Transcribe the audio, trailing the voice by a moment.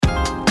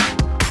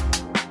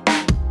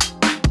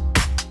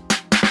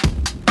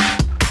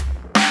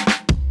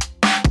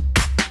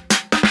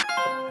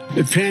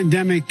The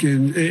pandemic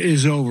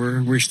is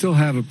over. We still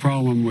have a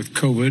problem with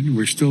COVID.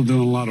 We're still doing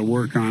a lot of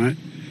work on it.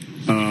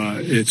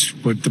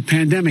 But the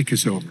pandemic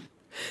is over.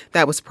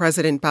 That was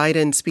President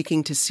Biden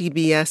speaking to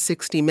CBS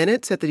 60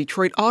 Minutes at the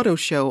Detroit Auto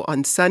Show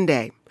on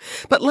Sunday.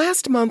 But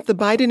last month, the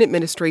Biden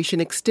administration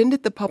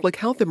extended the public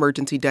health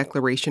emergency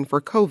declaration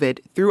for COVID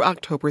through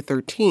October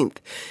 13th.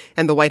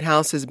 And the White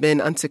House has been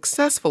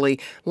unsuccessfully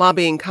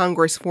lobbying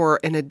Congress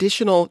for an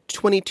additional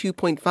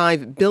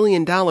 $22.5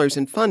 billion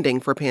in funding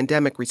for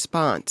pandemic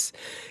response.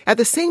 At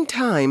the same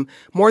time,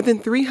 more than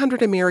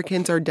 300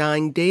 Americans are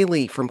dying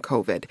daily from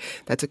COVID.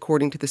 That's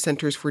according to the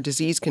Centers for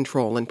Disease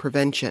Control and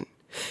Prevention.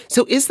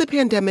 So is the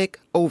pandemic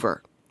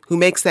over? Who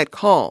makes that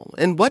call?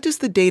 And what does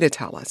the data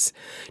tell us?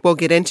 We'll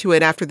get into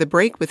it after the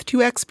break with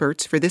two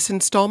experts for this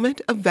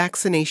installment of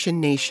Vaccination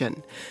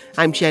Nation.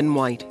 I'm Jen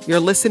White. You're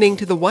listening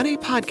to the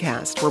 1A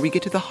podcast, where we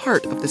get to the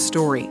heart of the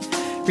story.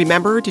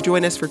 Remember to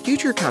join us for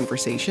future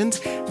conversations.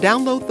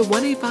 Download the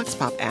 1A Vox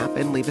Pop app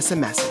and leave us a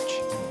message.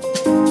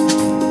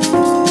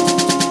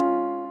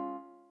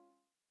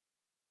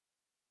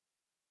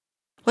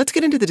 Let's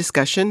get into the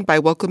discussion by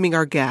welcoming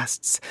our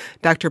guests.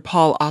 Dr.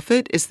 Paul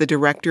Offit is the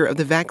director of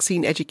the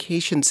Vaccine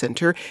Education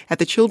Center at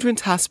the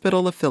Children's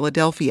Hospital of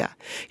Philadelphia.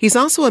 He's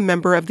also a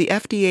member of the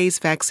FDA's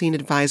Vaccine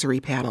Advisory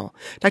Panel.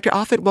 Dr.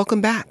 Offit,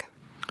 welcome back.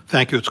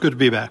 Thank you. It's good to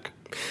be back.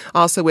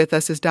 Also with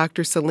us is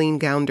Dr. Celine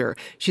Gounder.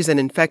 She's an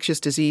infectious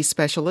disease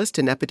specialist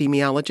and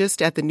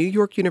epidemiologist at the New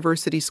York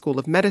University School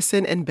of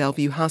Medicine and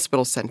Bellevue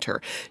Hospital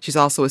Center. She's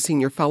also a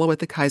senior fellow at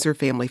the Kaiser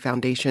Family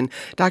Foundation.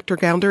 Dr.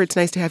 Gounder, it's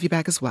nice to have you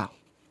back as well.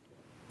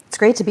 It's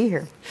great to be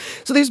here.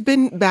 So there's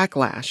been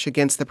backlash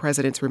against the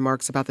president's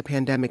remarks about the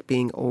pandemic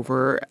being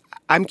over.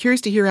 I'm curious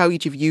to hear how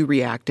each of you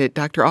reacted.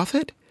 Dr.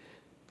 Offit?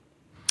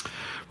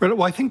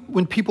 Well, I think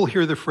when people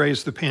hear the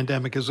phrase the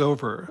pandemic is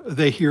over,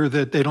 they hear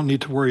that they don't need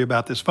to worry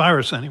about this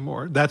virus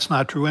anymore. That's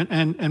not true.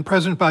 And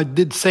President Biden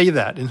did say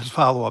that in his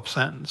follow-up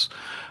sentence.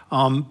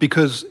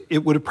 Because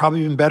it would have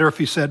probably been better if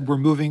he said we're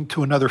moving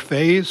to another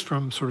phase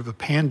from sort of a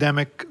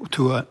pandemic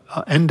to an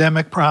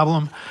endemic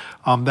problem.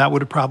 That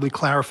would have probably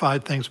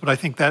clarified things, but I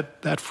think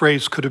that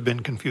phrase could have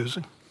been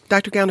confusing.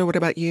 Dr. Gounder, what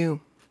about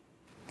you?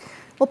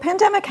 Well,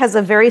 pandemic has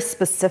a very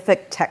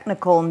specific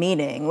technical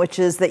meaning, which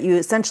is that you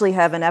essentially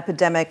have an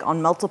epidemic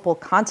on multiple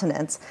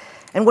continents.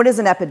 And what is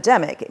an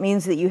epidemic? It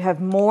means that you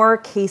have more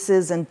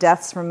cases and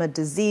deaths from a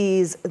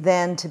disease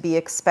than to be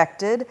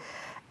expected.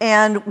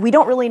 And we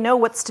don't really know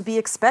what's to be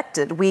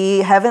expected. We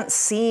haven't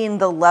seen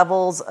the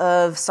levels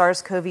of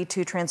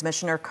SARS-CoV-2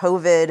 transmission or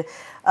COVID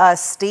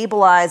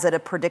stabilize at a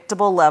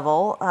predictable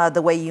level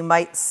the way you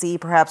might see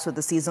perhaps with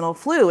the seasonal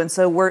flu. And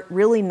so we're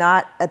really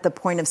not at the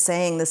point of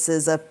saying this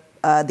is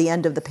the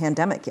end of the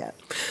pandemic yet.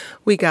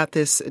 We got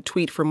this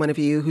tweet from one of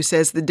you who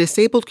says the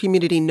disabled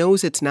community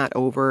knows it's not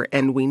over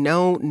and we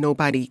know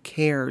nobody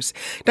cares.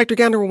 Dr.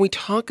 Gounder, when we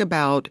talk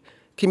about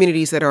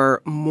communities that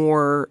are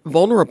more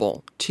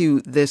vulnerable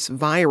to this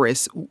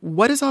virus,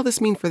 what does all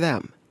this mean for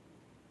them?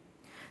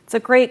 It's a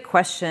great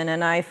question,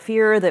 and I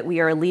fear that we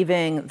are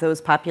leaving those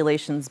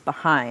populations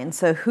behind.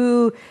 So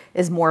who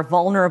is more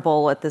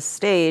vulnerable at this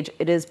stage?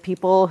 It is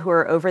people who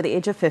are over the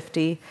age of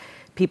 50,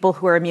 people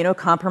who are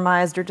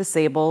immunocompromised or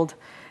disabled,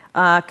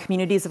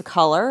 communities of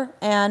color,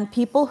 and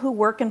people who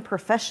work in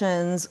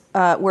professions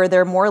where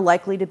they're more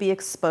likely to be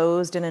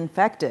exposed and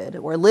infected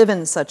or live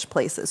in such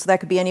places. So that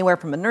could be anywhere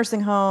from a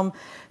nursing home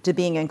to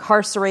being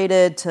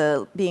incarcerated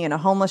to being in a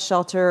homeless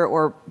shelter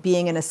or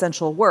being in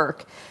essential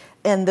work.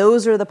 And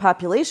those are the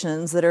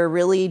populations that are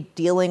really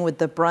dealing with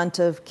the brunt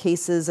of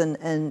cases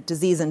and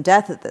disease and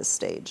death at this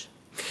stage.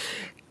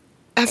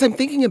 As I'm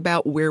thinking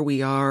about where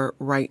we are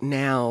right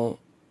now,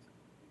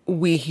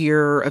 we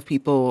hear of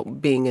people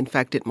being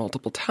infected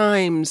multiple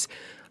times.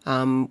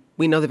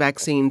 We know the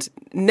vaccines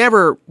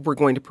never were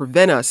going to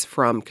prevent us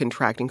from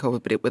contracting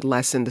COVID, but it would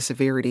lessen the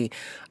severity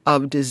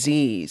of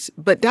disease.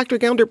 But Dr.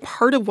 Gounder,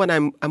 part of what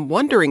I'm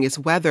wondering is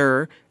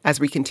whether, as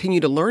we continue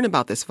to learn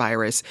about this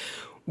virus,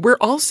 we're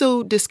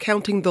also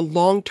discounting the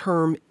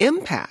long-term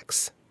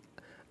impacts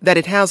that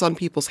it has on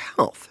people's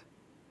health.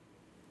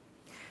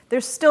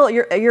 There's still,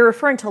 you're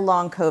referring to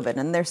long COVID,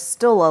 and there's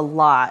still a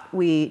lot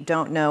we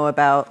don't know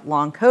about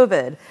long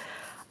COVID.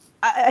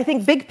 I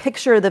think big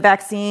picture, the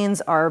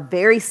vaccines are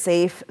very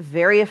safe,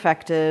 very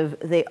effective.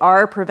 They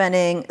are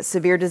preventing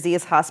severe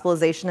disease,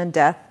 hospitalization, and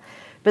death.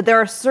 But there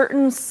are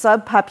certain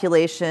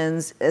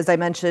subpopulations, as I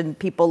mentioned,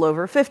 people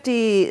over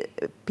 50,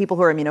 people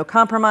who are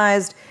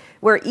immunocompromised,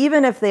 where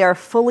even if they are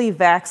fully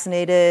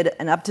vaccinated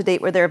and up to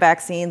date with their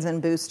vaccines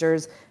and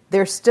boosters,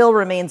 there still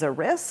remains a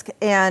risk,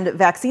 and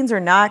vaccines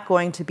are not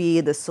going to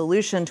be the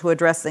solution to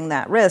addressing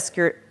that risk.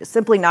 You're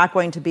simply not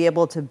going to be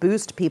able to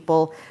boost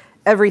people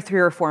every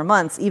 3 or 4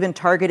 months, even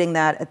targeting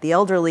that at the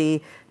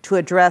elderly to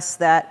address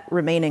that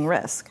remaining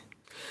risk.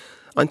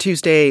 On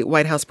Tuesday,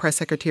 White House Press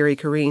Secretary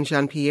Karine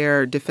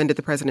Jean-Pierre defended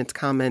the president's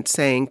comments,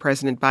 saying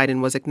President Biden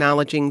was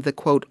acknowledging the,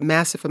 quote,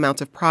 massive amounts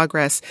of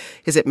progress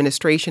his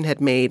administration had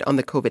made on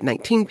the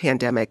COVID-19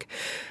 pandemic,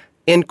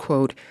 end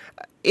quote.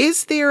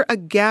 Is there a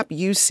gap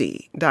you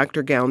see,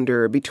 Dr.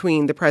 Gounder,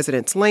 between the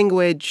president's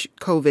language,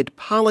 COVID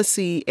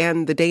policy,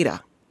 and the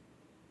data?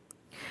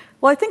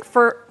 Well, I think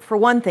for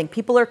one thing,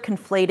 people are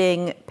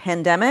conflating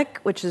pandemic,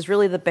 which is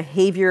really the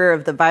behavior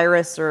of the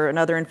virus or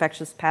another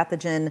infectious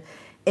pathogen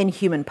in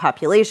human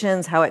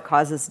populations, how it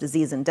causes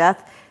disease and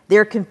death.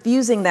 They're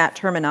confusing that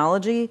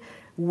terminology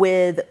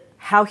with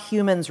how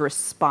humans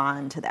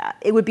respond to that.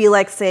 It would be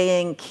like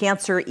saying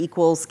cancer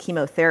equals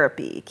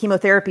chemotherapy.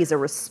 Chemotherapy is a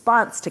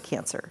response to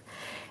cancer.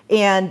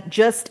 And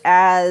just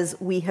as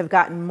we have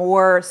gotten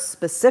more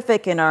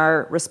specific in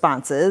our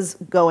responses,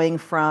 going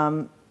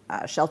from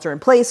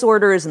shelter-in-place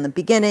orders in the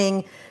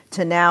beginning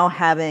to now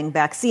having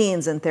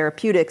vaccines and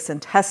therapeutics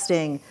and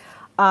testing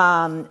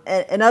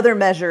and other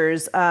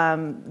measures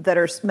that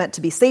are meant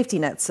to be safety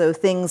nets. So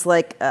things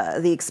like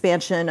the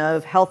expansion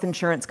of health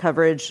insurance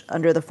coverage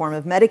under the form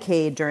of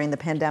Medicaid during the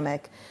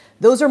pandemic.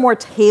 Those are more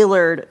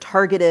tailored,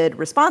 targeted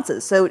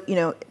responses. So,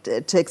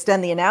 to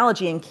extend the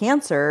analogy in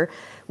cancer,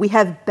 we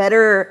have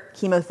better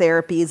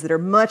chemotherapies that are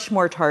much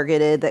more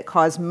targeted, that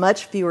cause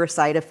much fewer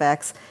side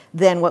effects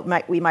than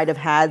what we might have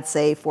had,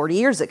 say, 40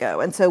 years ago.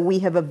 And so we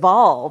have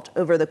evolved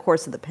over the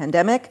course of the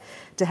pandemic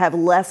to have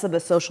less of a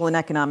social and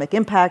economic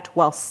impact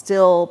while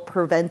still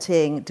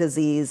preventing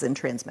disease and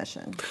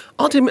transmission.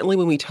 Ultimately,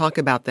 when we talk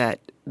about that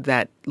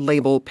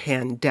label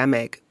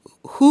pandemic,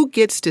 who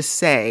gets to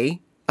say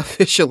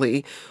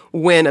officially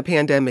when a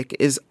pandemic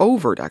is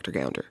over, Dr.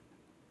 Gounder?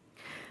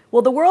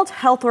 Well, the World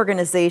Health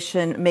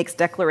Organization makes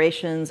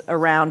declarations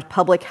around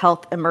public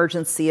health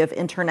emergency of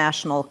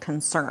international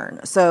concern.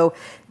 So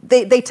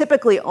they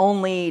typically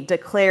only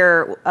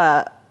declare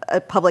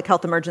a public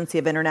health emergency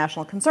of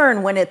international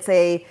concern when it's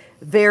a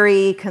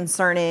very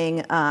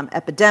concerning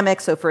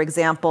epidemic. So, for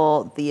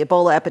example, the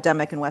Ebola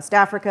epidemic in West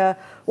Africa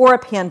or a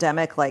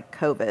pandemic like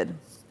COVID.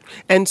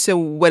 And so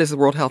what has the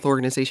World Health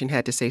Organization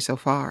had to say so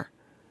far?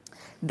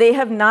 They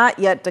have not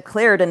yet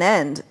declared an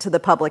end to the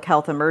public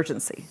health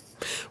emergency.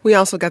 We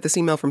also got this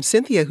email from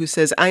Cynthia who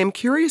says, I am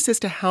curious as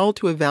to how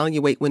to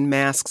evaluate when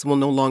masks will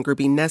no longer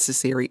be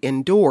necessary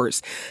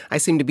indoors. I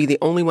seem to be the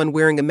only one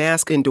wearing a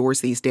mask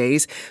indoors these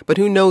days, but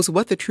who knows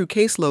what the true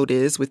caseload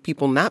is with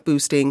people not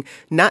boosting,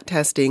 not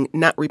testing,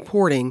 not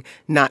reporting,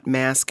 not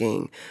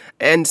masking.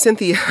 And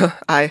Cynthia,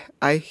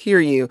 I hear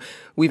you.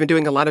 We've been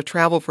doing a lot of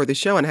travel for the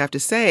show, and I have to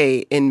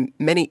say, in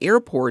many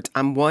airports,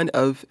 I'm one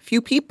of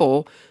few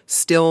people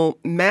still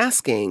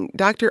masking.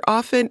 Dr.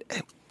 Offit,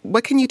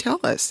 what can you tell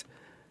us?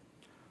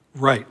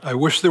 Right. I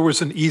wish there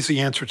was an easy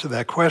answer to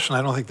that question.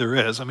 I don't think there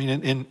is. I mean,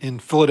 in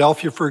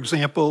Philadelphia, for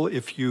example,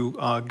 if you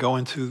go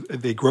into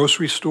the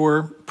grocery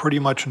store, pretty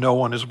much no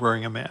one is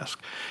wearing a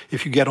mask.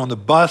 If you get on the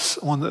bus,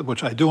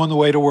 which I do on the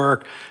way to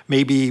work,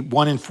 maybe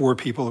 1 in 4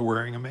 people are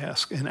wearing a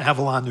mask. In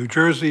Avalon, New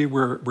Jersey,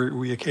 where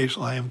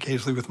I am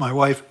occasionally with my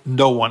wife,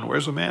 no one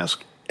wears a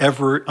mask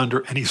ever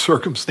under any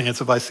circumstance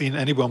have I seen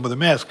anyone with a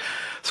mask.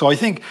 So I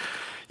think,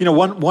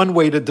 one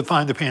way to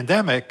define the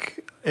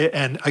pandemic,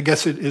 and I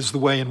guess it is the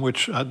way in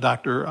which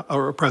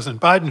President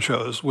Biden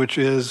chose, which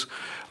is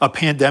a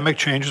pandemic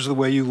changes the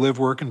way you live,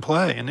 work, and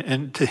play.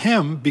 And to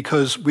him,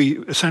 because we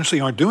essentially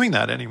aren't doing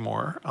that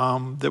anymore,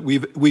 that we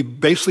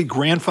basically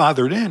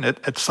grandfathered in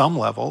at some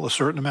level a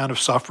certain amount of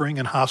suffering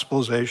and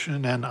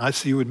hospitalization and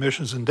ICU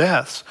admissions and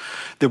deaths,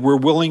 that we're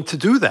willing to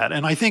do that.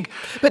 And I think,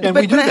 but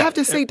I have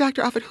to say,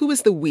 Dr. Offit, who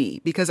is the we?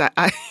 Because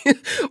I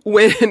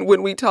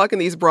when we talk in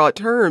these broad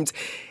terms,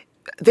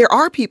 there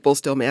are people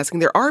still masking.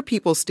 There are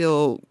people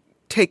still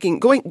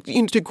going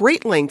to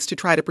great lengths to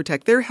try to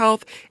protect their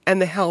health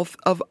and the health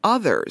of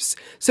others.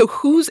 So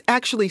who's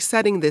actually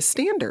setting this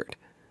standard?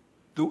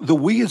 The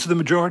we is the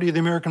majority of the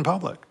American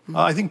public.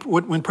 I think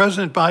when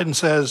President Biden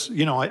says,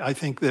 I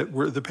think that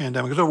the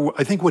pandemic is over,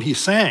 I think what he's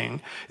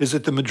saying is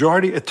that to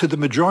the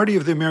majority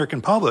of the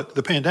American public,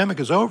 the pandemic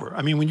is over.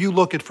 I mean, when you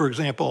look at, for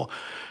example,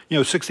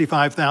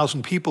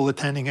 65,000 people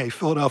attending a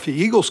Philadelphia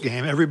Eagles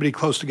game, everybody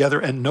close together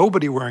and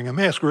nobody wearing a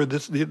mask, or the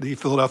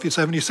Philadelphia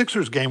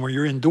 76ers game where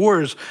you're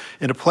indoors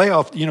in a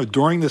playoff,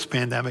 during this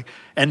pandemic,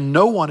 and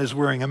no one is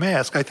wearing a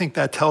mask. I think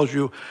that tells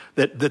you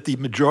that the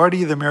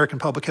majority of the American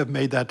public have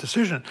made that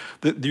decision.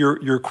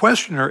 Your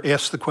questioner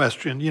asked the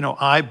question,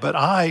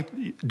 I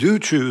do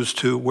choose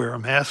to wear a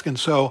mask, and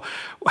so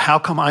how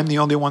come I'm the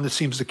only one that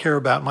seems to care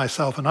about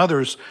myself and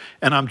others?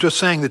 And I'm just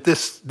saying that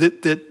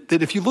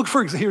that if you look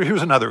for example,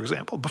 here's another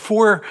example.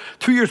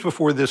 2 years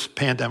before this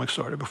pandemic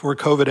started, before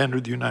COVID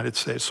entered the United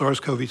States,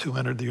 SARS-CoV-2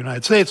 entered the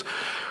United States,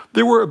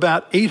 there were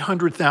about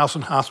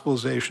 800,000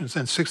 hospitalizations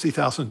and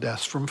 60,000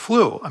 deaths from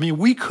flu. I mean,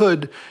 we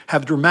could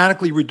have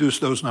dramatically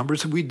reduced those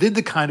numbers if we did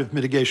the kind of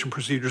mitigation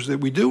procedures that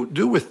we do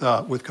with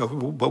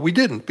COVID, but we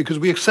didn't because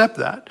we accept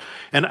that.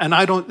 And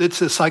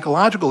it's a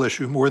psychological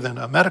issue more than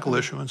a medical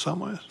issue in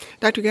some ways.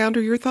 Dr.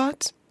 Gounder, your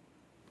thoughts?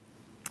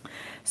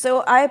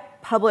 So I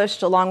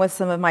published, along with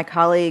some of my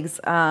colleagues,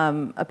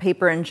 a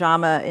paper in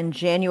JAMA in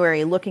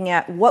January looking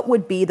at what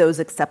would be those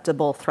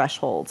acceptable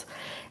thresholds.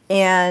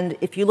 And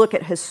if you look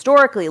at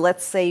historically,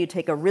 let's say you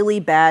take a really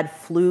bad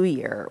flu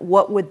year,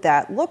 what would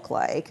that look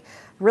like?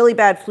 Really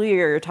bad flu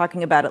year, you're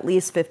talking about at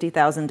least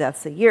 50,000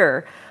 deaths a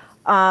year.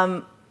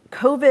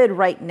 COVID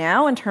right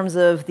now, in terms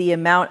of the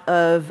amount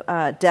of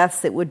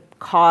deaths it would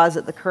cause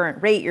at the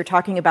current rate, you're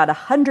talking about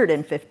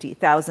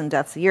 150,000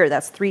 deaths a year.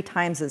 That's 3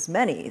 times as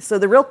many. So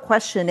the real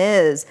question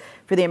is,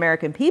 for the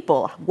American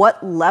people,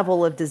 what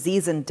level of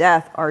disease and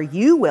death are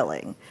you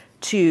willing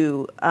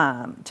to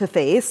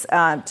face,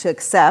 to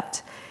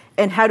accept?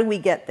 And how do we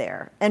get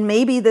there? And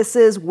maybe this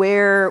is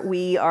where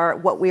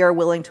what we are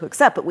willing to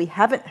accept, but we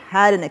haven't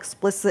had an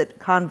explicit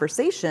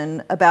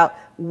conversation about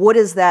what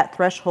is that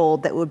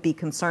threshold that would be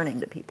concerning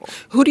to people.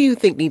 Who do you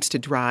think needs to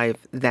drive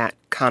that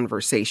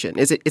conversation?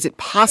 Is it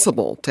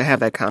possible to have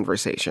that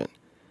conversation?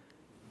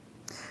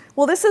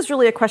 Well, this is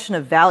really a question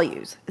of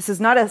values. This is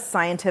not a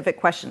scientific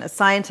question. As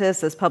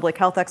scientists, as public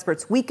health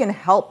experts, we can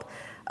help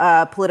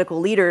political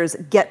leaders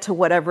get to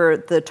whatever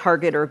the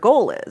target or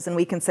goal is. And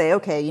we can say,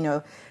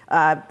 okay,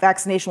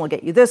 vaccination will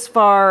get you this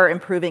far,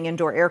 improving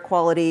indoor air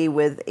quality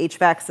with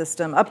HVAC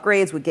system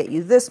upgrades would get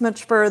you this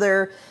much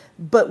further.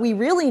 But we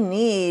really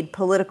need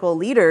political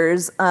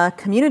leaders,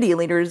 community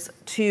leaders,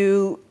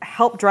 to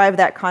help drive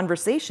that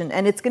conversation.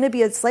 And it's going to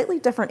be a slightly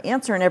different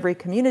answer in every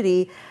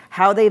community,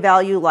 how they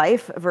value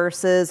life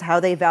versus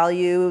how they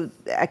value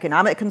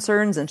economic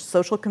concerns and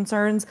social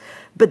concerns.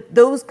 But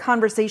those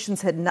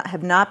conversations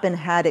have not been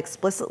had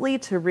explicitly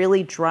to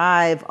really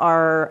drive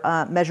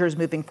our measures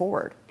moving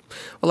forward.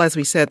 Well, as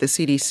we said, the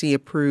CDC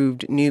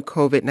approved new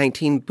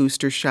COVID-19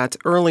 booster shots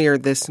earlier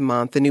this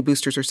month. The new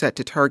boosters are set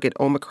to target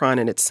Omicron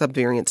and its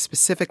subvariants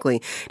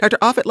specifically. Dr.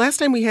 Offit, last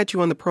time we had you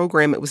on the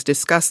program, it was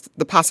discussed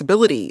the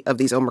possibility of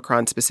these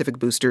Omicron-specific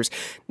boosters.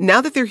 Now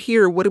that they're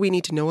here, what do we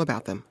need to know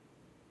about them?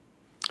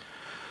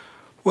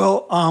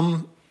 Well,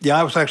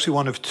 I was actually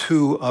one of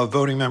 2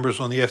 voting members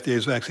on the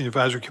FDA's Vaccine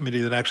Advisory Committee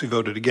that actually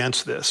voted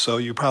against this. So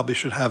you probably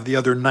should have the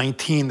other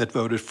 19 that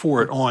voted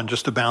for it on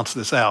just to bounce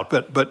this out.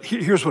 But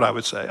here's what I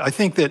would say. I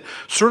think that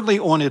certainly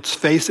on its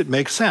face, it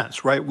makes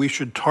sense, right? We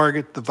should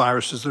target the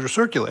viruses that are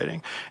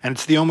circulating. And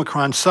it's the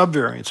Omicron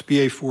subvariants,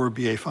 BA4,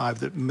 BA5,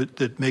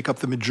 that make up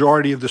the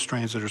majority of the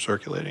strains that are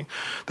circulating.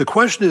 The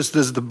question is,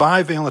 does the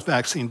bivalent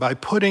vaccine, by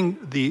putting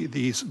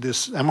this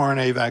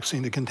mRNA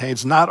vaccine that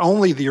contains not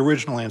only the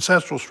original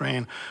ancestral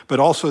strain, but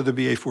also the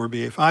BA4,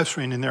 BA5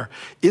 strain in there,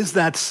 is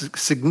that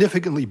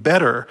significantly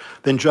better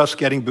than just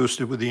getting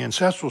boosted with the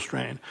ancestral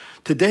strain?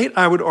 To date,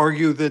 I would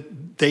argue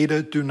that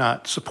data do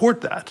not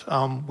support that.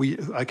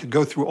 I could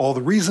go through all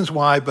the reasons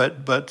why,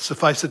 but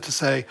suffice it to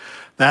say,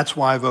 that's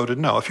why I voted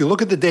no. If you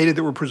look at the data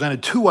that were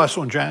presented to us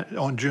on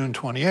June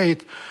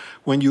 28th,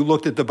 when you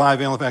looked at the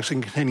bivalent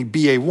vaccine containing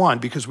BA1,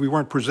 because we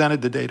weren't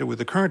presented the data with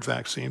the current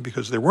vaccine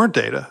because there weren't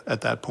data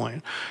at that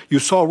point, you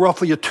saw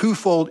roughly a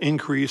 2-fold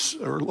increase,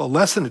 or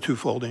less than a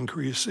 2-fold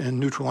increase in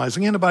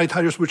neutralizing antibody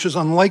titers, which is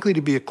unlikely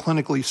to be a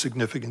clinically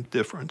significant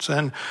difference.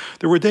 And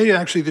there were data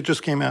actually that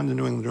just came out in the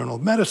New England Journal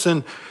of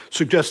Medicine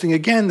suggesting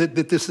again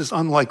that this is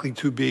unlikely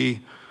to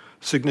be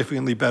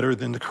significantly better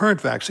than the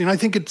current vaccine. I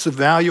think it's a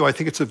value. I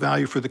think it's a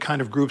value for the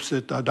kind of groups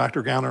that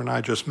Dr. Gowner and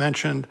I just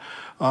mentioned.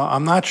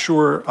 I'm not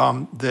sure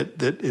that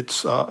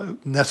it's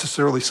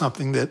necessarily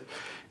something that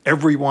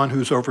everyone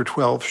who's over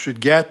 12 should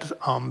get,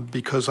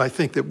 because I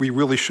think that we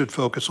really should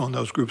focus on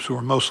those groups who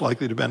are most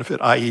likely to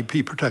benefit, i.e.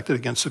 be protected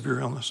against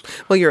severe illness.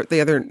 Well,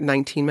 the other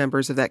 19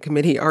 members of that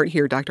committee aren't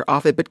here, Dr.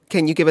 Offit, but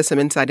can you give us some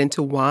insight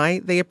into why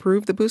they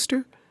approved the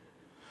booster?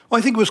 Well,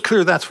 I think it was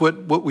clear that's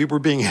what we were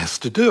being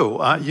asked to do.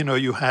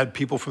 You had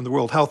people from the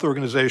World Health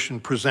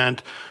Organization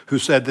present who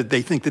said that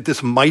they think that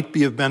this might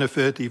be of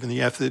benefit. Even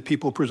the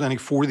people presenting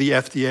for the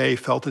FDA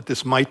felt that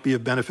this might be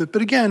of benefit.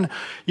 But again,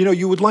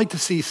 you would like to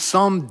see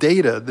some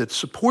data that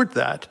support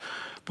that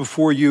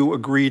before you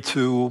agree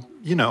to,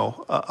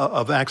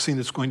 a vaccine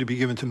that's going to be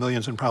given to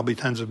millions and probably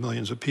tens of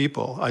millions of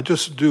people. I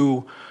just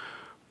do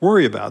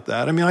worry about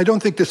that. I mean, I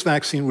don't think this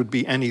vaccine would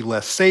be any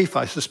less safe.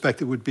 I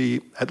suspect it would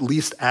be at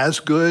least as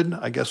good.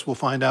 I guess we'll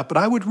find out. But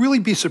I would really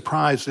be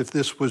surprised if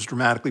this was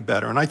dramatically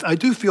better. And I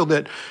do feel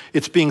that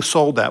it's being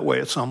sold that way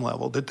at some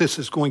level, that this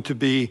is going to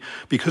be,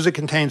 because it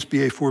contains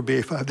BA4,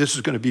 BA5, this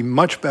is going to be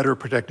much better at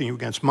protecting you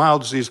against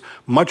mild disease,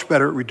 much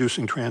better at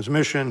reducing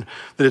transmission,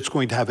 that it's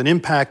going to have an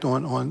impact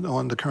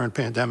on the current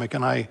pandemic.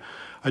 And I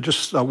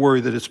just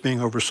worry that it's being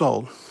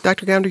oversold.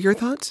 Dr. Gowner, your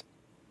thoughts?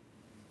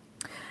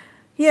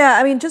 Yeah,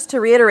 I mean, just to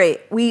reiterate,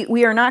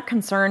 we are not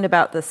concerned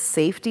about the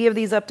safety of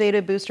these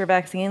updated booster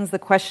vaccines. The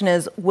question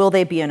is, will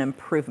they be an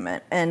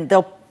improvement? And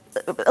they'll,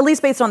 at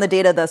least based on the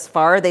data thus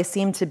far, they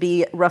seem to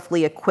be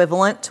roughly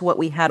equivalent to what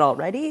we had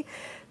already.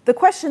 The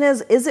question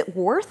is it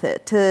worth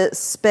it to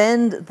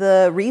spend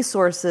the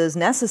resources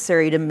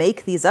necessary to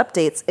make these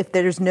updates if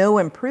there's no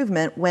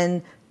improvement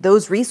when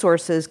those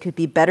resources could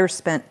be better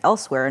spent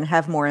elsewhere and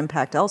have more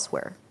impact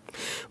elsewhere?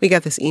 We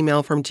got this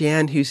email from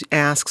Jan who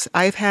asks,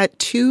 I've had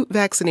 2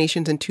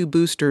 vaccinations and 2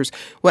 boosters.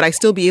 Would I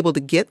still be able to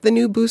get the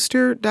new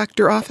booster,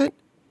 Dr. Offit?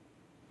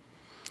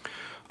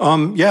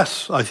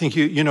 Yes, I think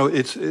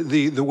it's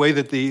the way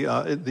that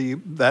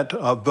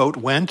that vote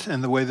went,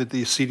 and the way that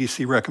the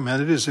CDC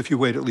recommended is if you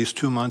wait at least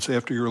 2 months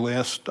after your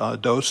last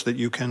dose that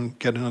you can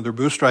get another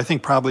booster. I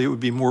think probably it would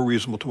be more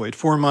reasonable to wait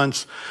 4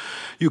 months.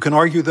 You can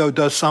argue, though,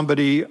 does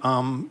somebody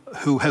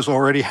who has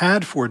already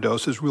had 4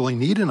 doses really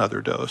need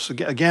another dose?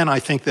 Again, I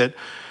think that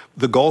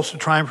the goal is to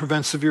try and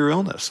prevent severe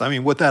illness. I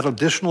mean, what that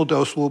additional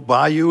dose will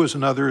buy you is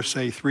another,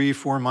 say,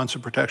 3-4 months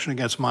of protection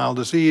against mild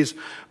disease,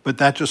 but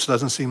that just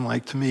doesn't seem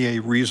like, to me,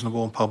 a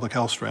reasonable public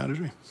health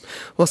strategy.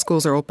 Well,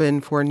 schools are open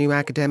for a new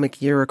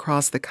academic year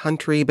across the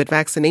country, but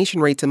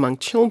vaccination rates among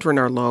children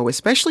are low,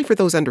 especially for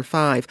those under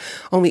 5.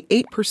 Only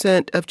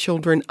 8% of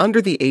children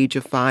under the age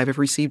of 5 have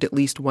received at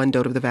least 1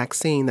 dose of the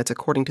vaccine. That's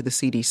according to the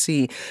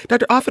CDC.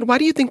 Dr. Offit, why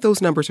do you think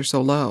those numbers are so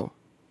low?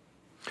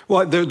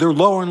 Well, they're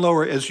lower and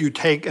lower as you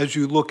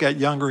look at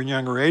younger and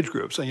younger age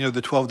groups. And,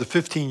 the 12 to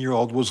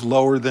 15-year-old was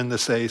lower than the,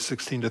 say,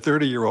 16 to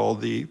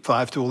 30-year-old. The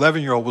 5 to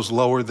 11-year-old was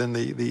lower than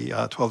the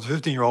 12 to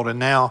 15-year-old. And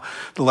now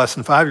the less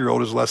than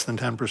 5-year-old is less than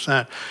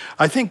 10%.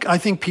 I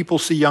think people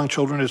see young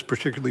children as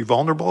particularly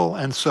vulnerable.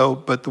 And so,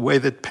 but the way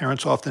that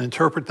parents often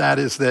interpret that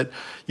is that,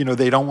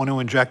 they don't want to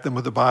inject them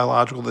with a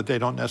biological that they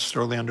don't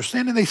necessarily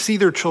understand. And they see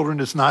their children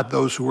as not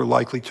those who are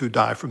likely to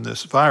die from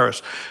this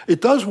virus.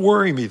 It does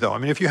worry me, though. I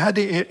mean, if you had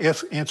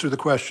to answer the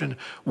question,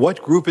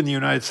 what group in the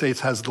United States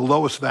has the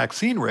lowest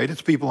vaccine rate?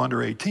 It's people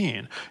under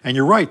 18. And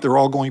you're right, they're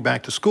all going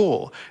back to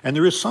school. And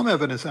there is some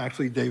evidence,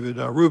 actually, David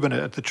Rubin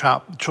at the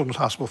Children's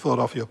Hospital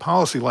Philadelphia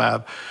Policy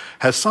Lab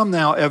has some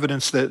now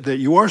evidence that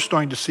you are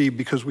starting to see,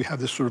 because we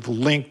have this sort of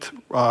links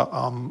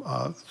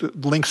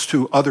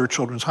to other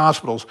children's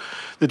hospitals,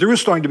 that there is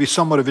starting to be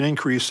somewhat of an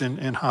increase in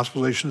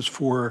hospitalizations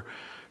for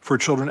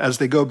children as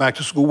they go back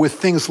to school with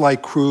things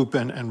like croup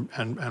and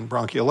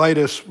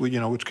bronchiolitis,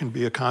 which can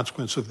be a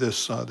consequence of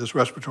this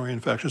respiratory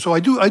infection. So I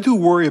do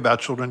worry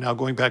about children now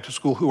going back to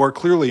school who are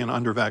clearly an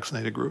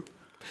under-vaccinated group.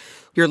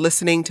 You're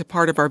listening to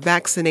part of our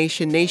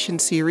Vaccination Nation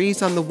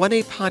series on the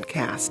 1A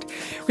podcast.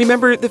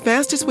 Remember, the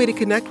fastest way to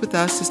connect with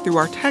us is through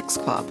our text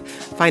club.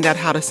 Find out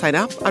how to sign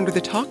up under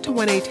the Talk to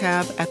 1A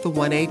tab at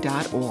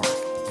the1a.org.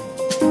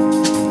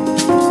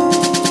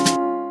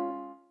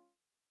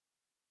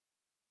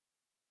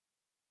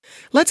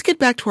 Let's get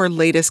back to our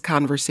latest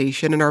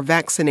conversation in our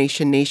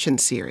Vaccination Nation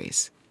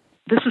series.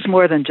 This is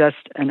more than just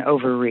an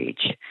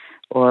overreach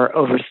or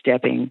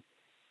overstepping.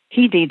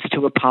 He needs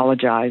to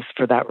apologize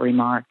for that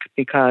remark,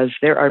 because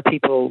there are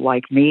people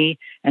like me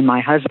and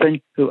my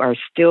husband who are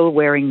still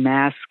wearing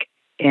masks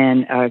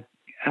in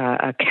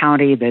a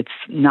county that's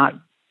not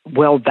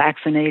well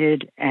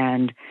vaccinated,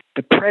 and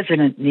the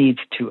president needs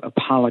to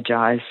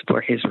apologize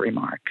for his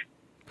remark.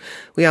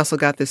 We also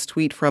got this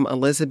tweet from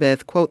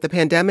Elizabeth, quote, "The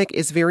pandemic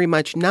is very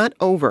much not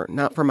over,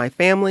 not for my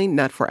family,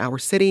 not for our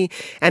city,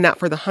 and not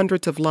for the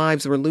hundreds of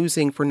lives we're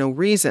losing for no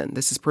reason.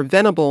 This is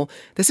preventable.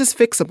 This is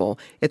fixable.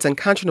 It's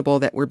unconscionable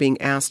that we're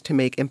being asked to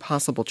make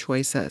impossible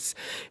choices."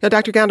 Now,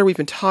 Dr. Gounder, we've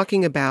been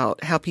talking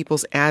about how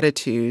people's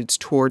attitudes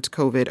towards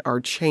COVID are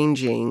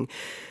changing.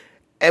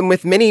 And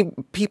with many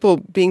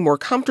people being more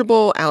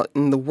comfortable out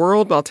in the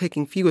world while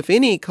taking few, if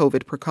any,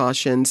 COVID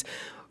precautions,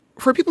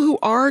 for people who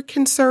are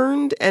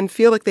concerned and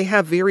feel like they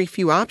have very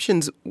few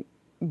options,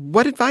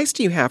 what advice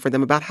do you have for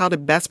them about how to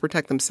best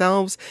protect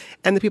themselves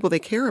and the people they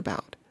care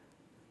about?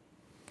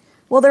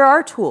 Well, there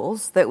are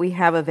tools that we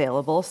have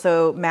available.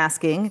 So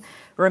masking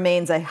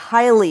remains a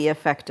highly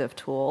effective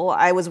tool.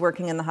 I was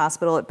working in the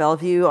hospital at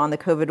Bellevue on the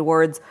COVID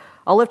wards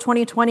all of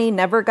 2020,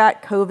 never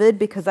got COVID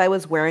because I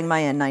was wearing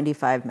my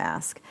N95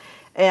 mask.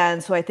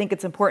 And so I think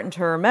it's important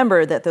to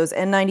remember that those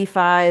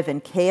N95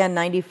 and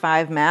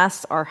KN95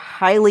 masks are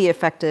highly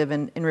effective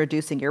in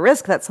reducing your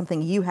risk. That's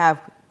something you have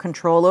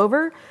control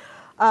over.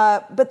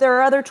 But there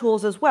are other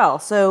tools as well.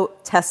 So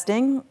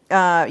testing,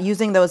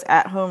 using those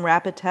at-home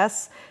rapid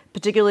tests,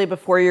 particularly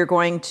before you're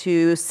going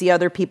to see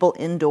other people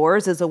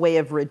indoors, is a way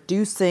of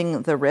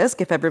reducing the risk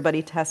if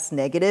everybody tests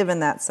negative in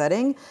that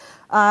setting.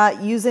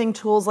 Using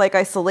tools like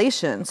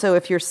isolation. So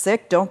if you're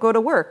sick, don't go to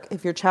work.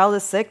 If your child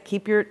is sick,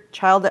 keep your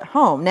child at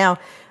home. Now,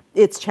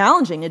 it's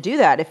challenging to do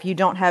that if you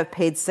don't have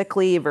paid sick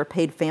leave or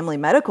paid family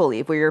medical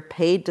leave where you're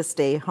paid to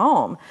stay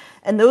home.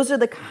 And those are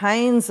the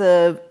kinds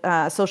of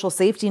social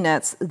safety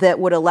nets that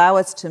would allow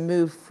us to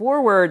move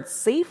forward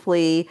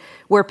safely,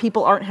 where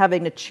people aren't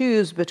having to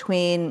choose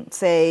between,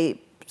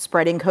 say,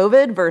 spreading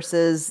COVID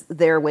versus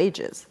their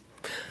wages.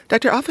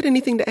 Dr. Offit,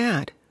 anything to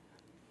add?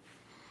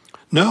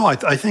 No, I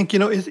think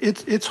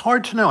it's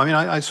hard to know. I mean,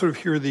 I sort of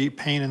hear the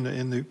pain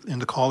in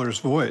the caller's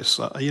voice.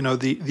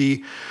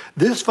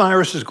 This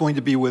virus is going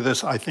to be with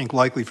us, I think,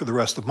 likely for the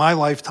rest of my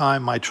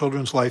lifetime, my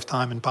children's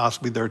lifetime, and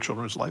possibly their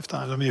children's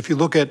lifetimes. I mean, if you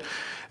look at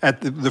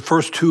the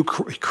first 2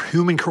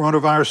 human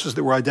coronaviruses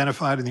that were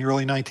identified in the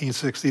early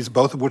 1960s,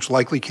 both of which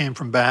likely came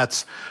from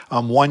bats.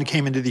 One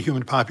came into the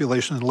human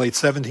population in the late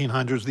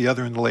 1700s, the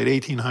other in the late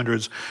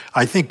 1800s.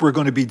 I think we're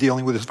going to be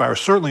dealing with this virus,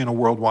 certainly on a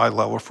worldwide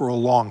level, for a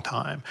long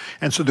time.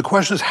 And so the question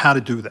question is how to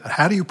do that.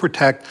 How do you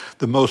protect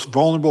the most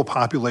vulnerable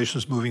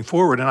populations moving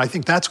forward? And I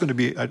think that's going to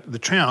be the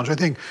challenge. I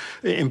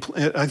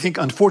think,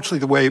 unfortunately,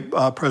 the way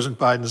President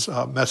Biden's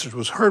message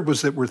was heard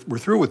was that we're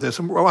through with this.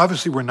 And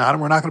obviously we're not,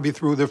 and we're not going to be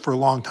through with it for a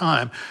long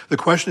time. The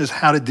question is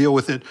how to deal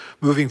with it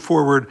moving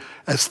forward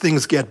as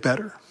things get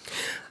better.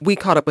 We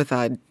caught up with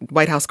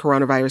White House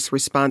Coronavirus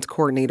Response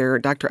Coordinator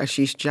Dr.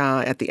 Ashish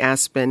Jha at the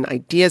Aspen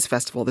Ideas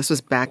Festival. This was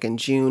back in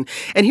June.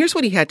 And here's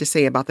what he had to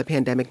say about the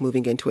pandemic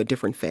moving into a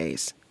different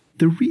phase.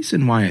 The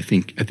reason why I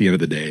think at the end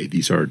of the day,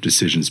 these are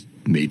decisions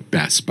made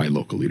best by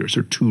local leaders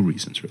are two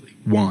reasons, really.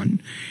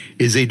 One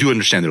is they do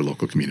understand their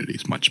local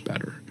communities much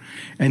better.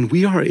 And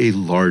we are a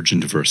large and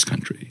diverse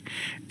country.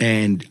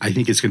 And I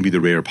think it's going to be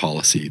the rare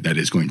policy that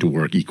is going to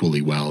work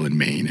equally well in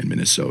Maine and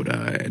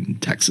Minnesota and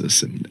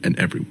Texas and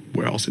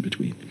everywhere else in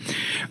between.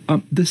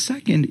 The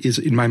second is,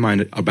 in my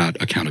mind,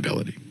 about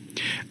accountability.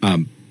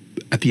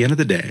 At the end of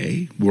the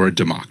day, we're a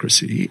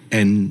democracy,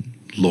 and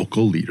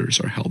local leaders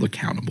are held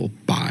accountable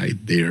by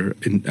their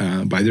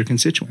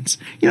constituents.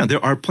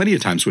 There are plenty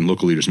of times when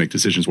local leaders make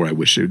decisions where I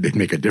wish they'd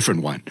make a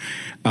different one.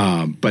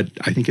 But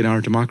I think in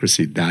our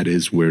democracy, that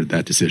is where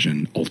that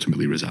decision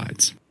ultimately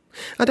resides.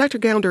 Dr.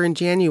 Gounder, in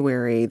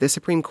January, the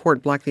Supreme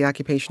Court blocked the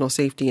Occupational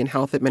Safety and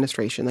Health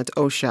Administration, that's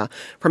OSHA,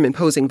 from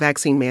imposing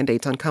vaccine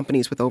mandates on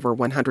companies with over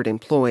 100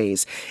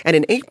 employees. And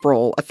in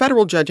April, a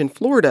federal judge in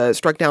Florida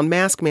struck down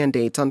mask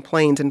mandates on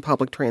planes and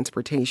public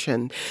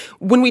transportation.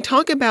 When we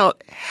talk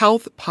about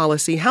health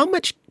policy, how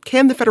much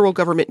can the federal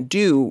government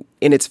do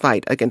in its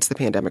fight against the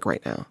pandemic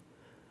right now?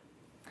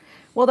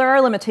 Well, there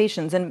are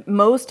limitations, and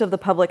most of the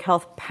public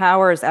health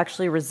powers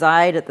actually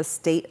reside at the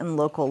state and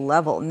local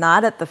level,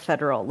 not at the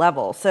federal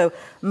level. So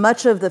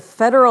much of the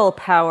federal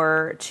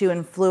power to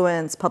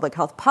influence public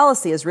health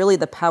policy is really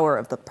the power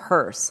of the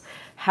purse.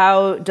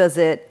 How does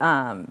it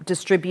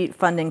distribute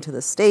funding to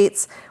the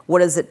states?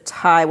 What does it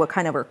tie? What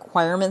kind of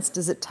requirements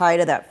does it tie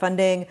to that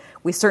funding?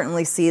 We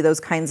certainly see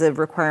those kinds of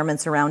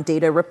requirements around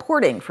data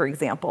reporting, for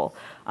example,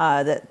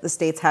 that the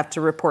states have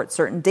to report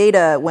certain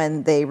data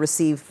when they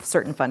receive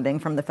certain funding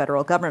from the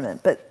federal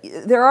government. But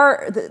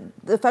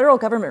the federal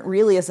government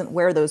really isn't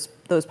where those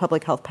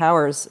public health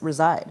powers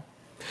reside.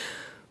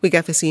 We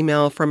got this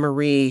email from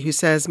Marie who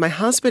says, my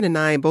husband and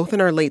I, both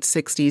in our late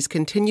 60s,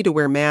 continue to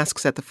wear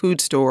masks at the food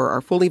store,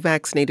 are fully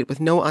vaccinated with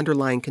no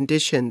underlying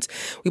conditions.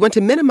 We want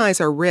to minimize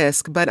our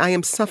risk, but I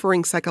am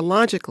suffering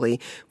psychologically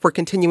for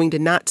continuing to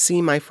not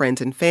see my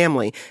friends and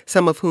family,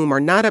 some of whom are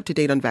not up to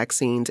date on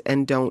vaccines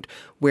and don't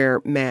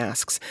wear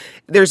masks.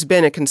 There's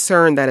been a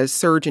concern that a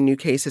surge in new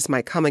cases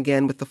might come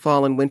again with the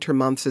fall and winter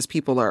months as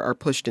people are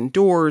pushed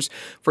indoors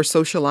for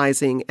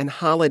socializing and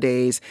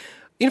holidays.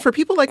 For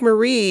people like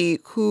Marie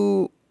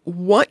who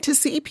want to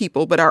see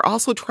people but are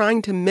also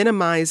trying to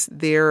minimize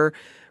their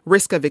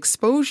risk of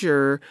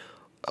exposure,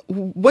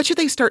 what should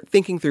they start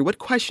thinking through? What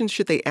questions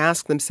should they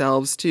ask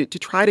themselves to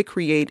try to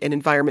create an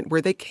environment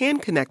where they can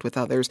connect with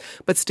others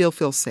but still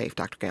feel safe,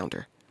 Dr.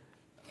 Gounder?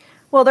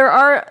 Well, there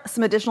are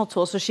some additional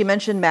tools. So she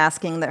mentioned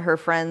masking, that her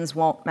friends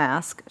won't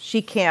mask.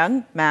 She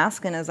can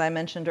mask, and as I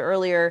mentioned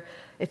earlier,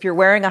 if you're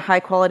wearing a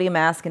high-quality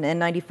mask, an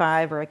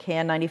N95 or a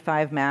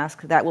KN95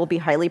 mask, that will be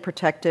highly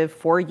protective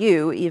for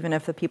you, even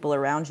if the people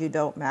around you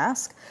don't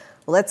mask.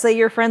 Let's say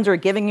your friends are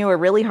giving you a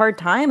really hard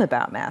time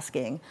about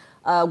masking.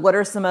 What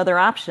are some other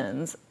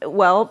options?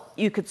 Well,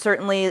 you could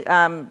certainly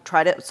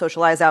try to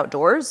socialize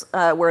outdoors,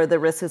 where the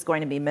risk is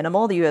going to be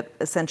minimal. You have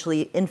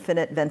essentially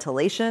infinite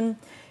ventilation.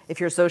 If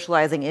you're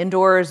socializing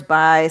indoors,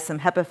 buy some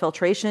HEPA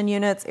filtration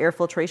units, air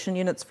filtration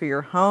units for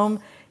your home.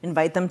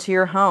 Invite them to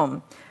your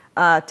home.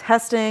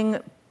 Testing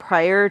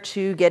prior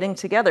to getting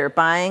together,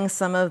 buying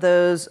some of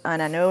those,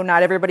 and I know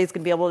not everybody's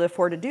going to be able to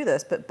afford to do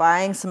this, but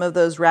buying some of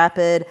those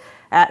rapid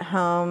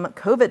at-home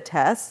COVID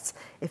tests.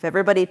 If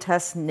everybody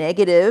tests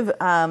negative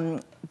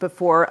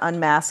before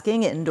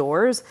unmasking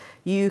indoors,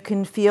 you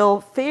can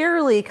feel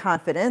fairly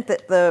confident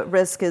that the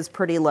risk is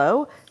pretty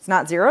low. It's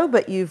not zero,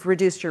 but you've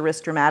reduced your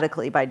risk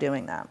dramatically by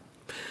doing that.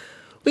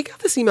 We got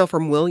this email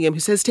from William who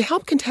says, to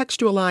help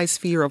contextualize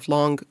fear of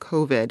long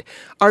COVID,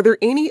 are there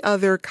any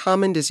other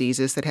common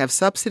diseases that have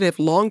substantive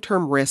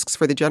long-term risks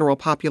for the general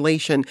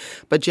population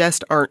but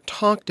just aren't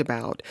talked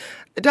about?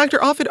 Dr.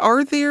 Offit,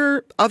 are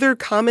there other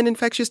common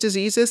infectious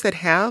diseases that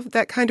have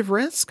that kind of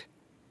risk?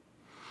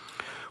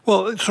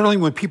 Well, certainly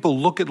when people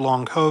look at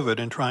long COVID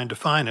and try and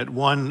define it,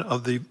 one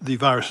of the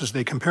viruses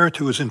they compare it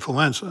to is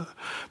influenza,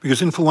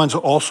 because influenza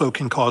also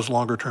can cause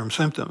longer-term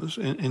symptoms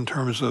in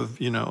terms of,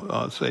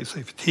 say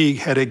fatigue,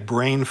 headache,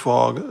 brain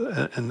fog,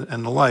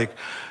 and the like.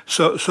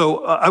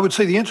 So I would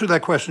say the answer to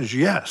that question is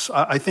yes.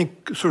 I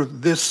think sort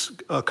of this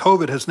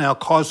COVID has now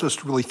caused us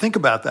to really think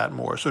about that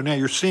more. So now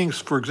you're seeing,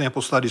 for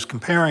example, studies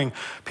comparing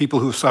people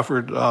who have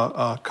suffered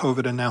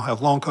COVID and now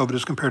have long COVID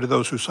as compared to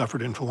those who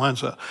suffered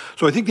influenza.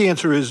 So I think the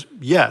answer is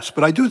yes,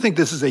 but I do think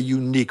this is a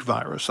unique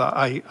virus.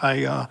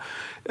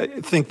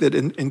 think that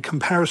in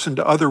comparison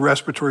to other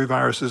respiratory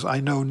viruses, I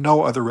know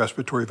no other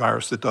respiratory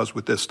virus that does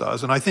what this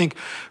does. And I think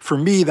for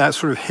me, that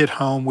sort of hit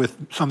home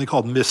with something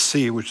called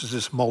MIS-C, which is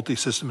this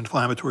multi-system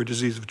inflammatory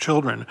disease of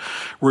children,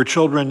 where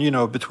children,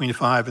 between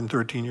 5 and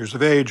 13 years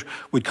of age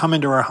would come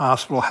into our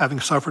hospital having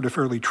suffered a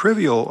fairly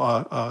trivial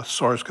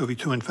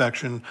SARS-CoV-2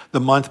 infection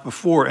the month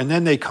before, and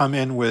then they come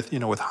in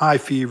with high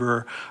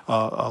fever,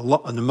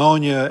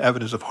 pneumonia,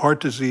 evidence of heart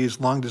disease,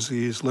 lung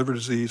disease, liver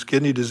disease,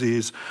 kidney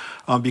disease,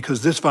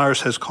 because this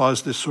virus has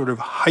caused this sort of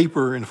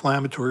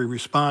hyper-inflammatory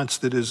response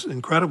that is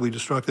incredibly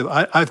destructive.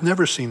 I've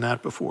never seen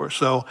that before.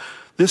 So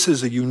this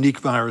is a unique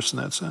virus in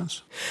that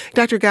sense.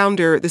 Dr.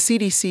 Gounder, the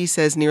CDC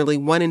says nearly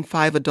 1 in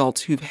 5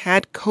 adults who've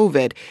had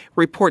COVID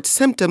report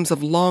symptoms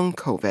of long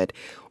COVID.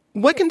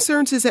 What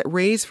concerns does that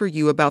raise for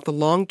you about the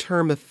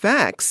long-term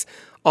effects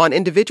on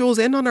individuals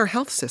and on our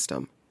health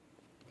system?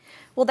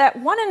 Well, that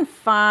 1 in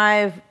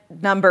 5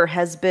 number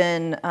has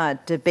been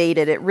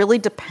debated. It really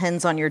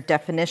depends on your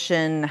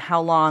definition,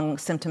 how long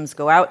symptoms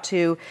go out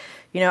to.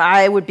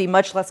 I would be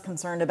much less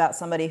concerned about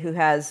somebody who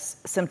has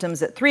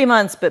symptoms at 3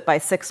 months, but by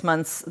 6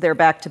 months they're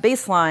back to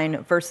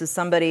baseline versus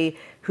somebody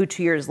who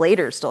 2 years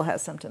later still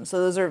has symptoms. So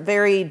those are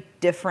very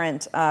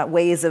different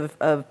ways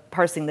of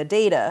parsing the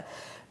data.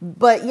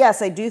 But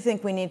yes, I do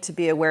think we need to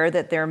be aware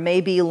that there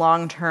may be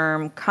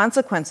long-term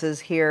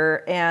consequences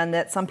here and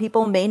that some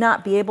people may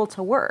not be able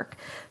to work.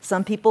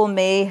 Some people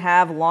may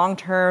have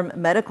long-term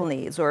medical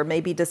needs or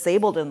may be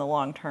disabled in the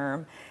long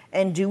term.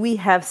 And do we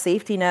have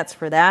safety nets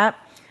for that?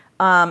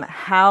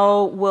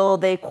 How will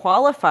they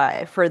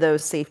qualify for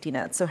those safety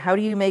nets? So how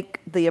do you make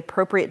the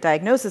appropriate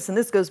diagnosis? And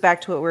this goes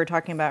back to what we were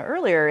talking about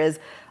earlier, is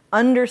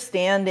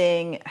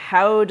understanding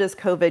how does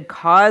COVID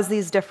cause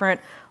these different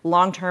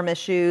long-term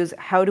issues?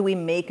 How do we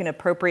make an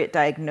appropriate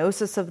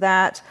diagnosis of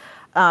that?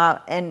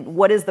 And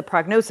what is the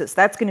prognosis?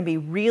 That's going to be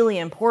really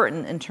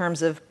important in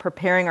terms of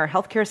preparing our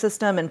healthcare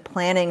system and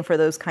planning for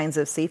those kinds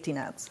of safety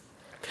nets.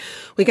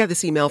 We got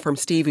this email from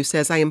Steve who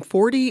says, I am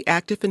 40,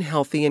 active and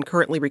healthy, and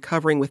currently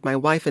recovering with my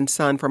wife and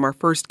son from our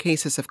first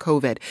cases of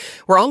COVID.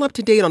 We're all up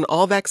to date on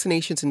all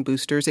vaccinations and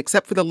boosters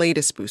except for the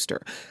latest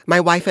booster. My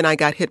wife and I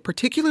got hit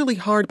particularly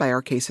hard by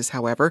our cases,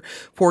 however.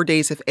 4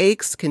 days of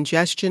aches,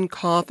 congestion,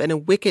 cough, and a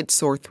wicked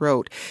sore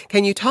throat.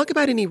 Can you talk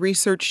about any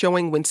research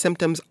showing when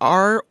symptoms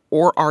are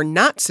or are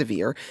not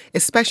severe,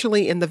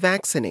 especially in the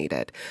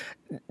vaccinated?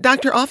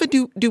 Dr.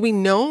 Offit, do we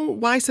know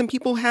why some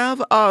people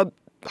have a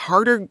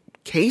harder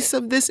case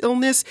of this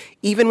illness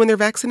even when they're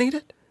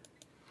vaccinated?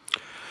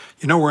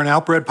 We're an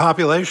outbred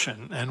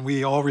population, and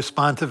we all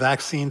respond to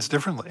vaccines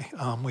differently.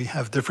 We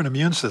have different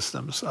immune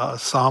systems.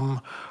 Some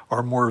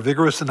are more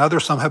vigorous than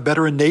others. Some have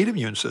better innate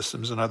immune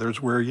systems than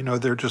others, where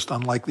they're just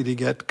unlikely to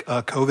get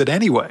COVID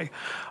anyway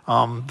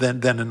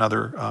than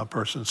another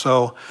person.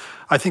 So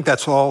I think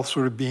that's all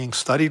sort of being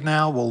studied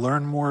now. We'll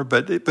learn more.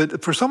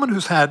 But for someone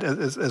who's had,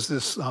 as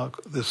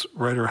this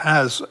writer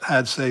has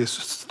had, say,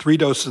 3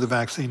 doses of the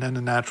vaccine and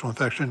a natural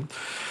infection,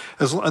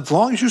 as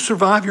long as you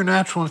survive your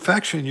natural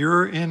infection,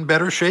 you're in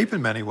better shape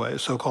in many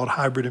ways, so-called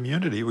hybrid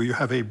immunity, where you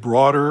have a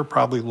broader,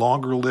 probably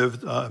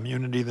longer-lived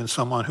immunity than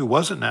someone who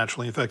wasn't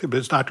naturally infected. But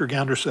as Dr.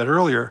 Gounder said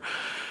earlier,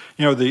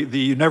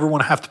 you never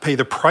want to have to pay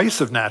the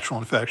price of natural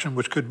infection,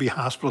 which could be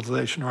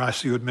hospitalization or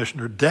ICU admission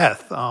or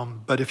death.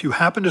 But if you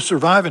happen to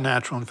survive a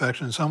natural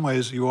infection, in some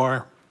ways you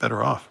are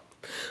better off.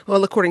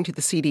 Well, according to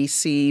the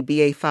CDC,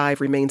 BA.5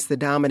 remains the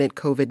dominant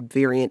COVID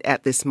variant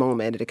at this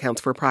moment. It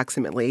accounts for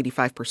approximately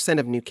 85%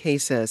 of new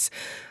cases.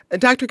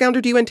 Dr. Gounder,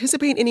 do you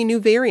anticipate any new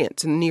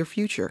variants in the near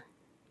future?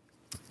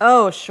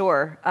 Oh,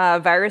 sure.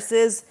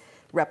 Viruses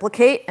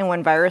replicate, and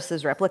when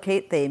viruses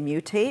replicate, they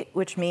mutate,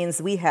 which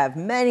means we have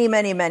many,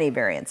 many, many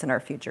variants in our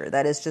future.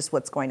 That is just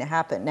what's going to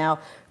happen. Now,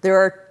 there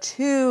are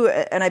 2,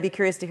 and I'd be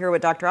curious to hear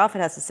what Dr. Offit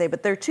has to say,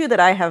 but there are 2 that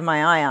I have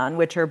my eye on,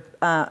 which are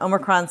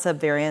Omicron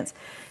subvariants.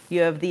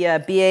 You have the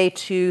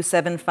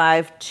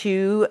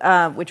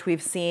BA.2.75.2, which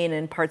we've seen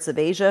in parts of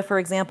Asia, for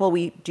example.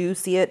 We do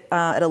see it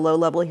at a low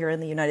level here in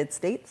the United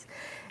States.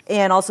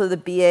 And also the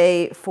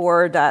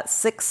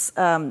BA.4.6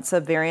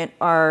 subvariant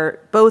are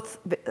both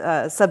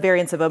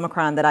subvariants of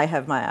Omicron that I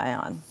have my eye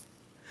on.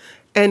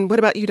 And what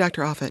about you,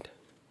 Dr. Offit?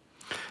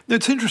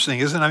 It's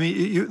interesting, isn't it? I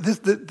mean,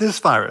 this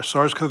virus,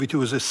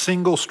 SARS-CoV-2, is a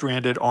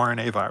single-stranded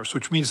RNA virus,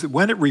 which means that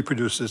when it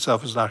reproduces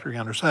itself, as Dr.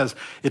 Gounder says,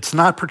 it's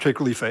not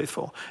particularly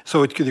faithful.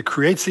 So it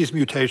creates these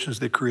mutations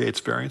that creates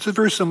variants. It's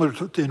very similar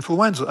to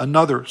influenza,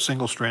 another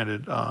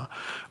single-stranded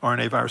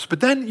RNA virus. But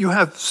then you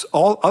have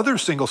all other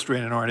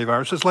single-stranded RNA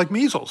viruses like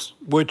measles,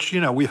 which,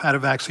 we've had a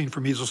vaccine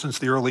for measles since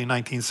the early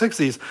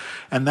 1960s,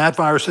 and that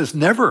virus has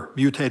never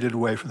mutated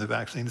away from the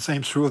vaccine. The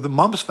same is true of the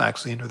mumps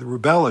vaccine or the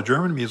rubella,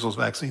 German measles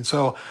vaccine.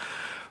 So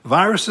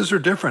viruses are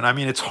different. I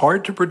mean, it's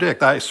hard to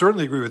predict. I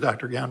certainly agree with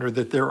Dr. Gounder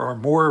that there are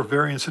more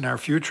variants in our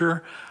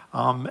future.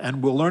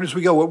 And we'll learn as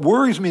we go. What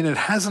worries me, and it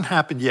hasn't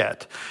happened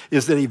yet,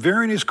 is that a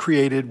variant is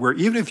created where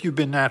even if you've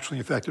been naturally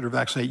infected or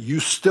vaccinated,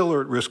 you still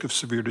are at risk of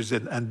severe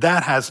disease. And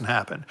that hasn't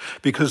happened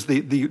because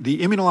the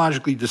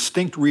immunologically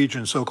distinct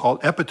regions,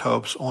 so-called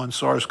epitopes on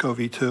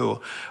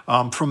SARS-CoV-2,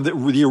 from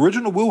the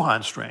original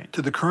Wuhan strain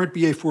to the current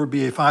BA4,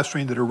 BA5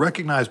 strain that are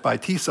recognized by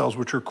T cells,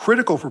 which are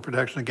critical for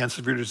protection against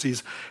severe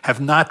disease,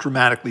 have not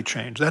dramatically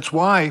changed. That's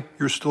why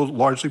you're still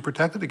largely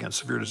protected against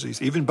severe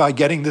disease, even by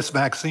getting this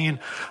vaccine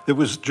that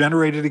was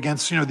generated against,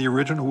 the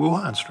original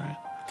Wuhan strain.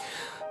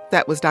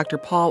 That was Dr.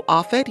 Paul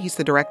Offit. He's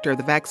the director of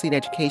the Vaccine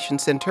Education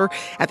Center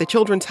at the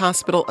Children's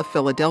Hospital of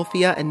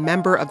Philadelphia and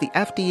member of the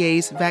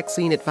FDA's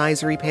Vaccine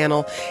Advisory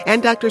Panel,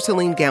 and Dr.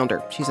 Celine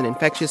Gounder. She's an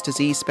infectious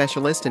disease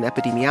specialist and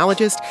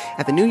epidemiologist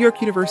at the New York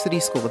University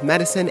School of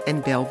Medicine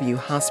and Bellevue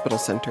Hospital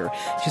Center.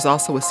 She's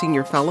also a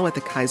senior fellow at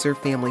the Kaiser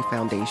Family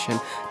Foundation.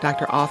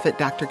 Dr. Offit,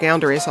 Dr.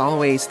 Gounder, as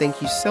always,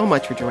 thank you so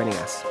much for joining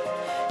us.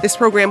 This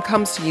program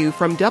comes to you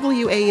from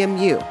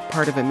WAMU,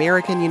 part of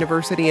American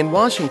University in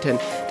Washington,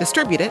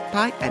 distributed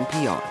by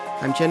NPR.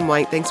 I'm Jen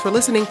White. Thanks for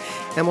listening,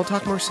 and we'll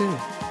talk more soon.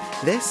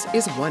 This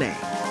is 1A.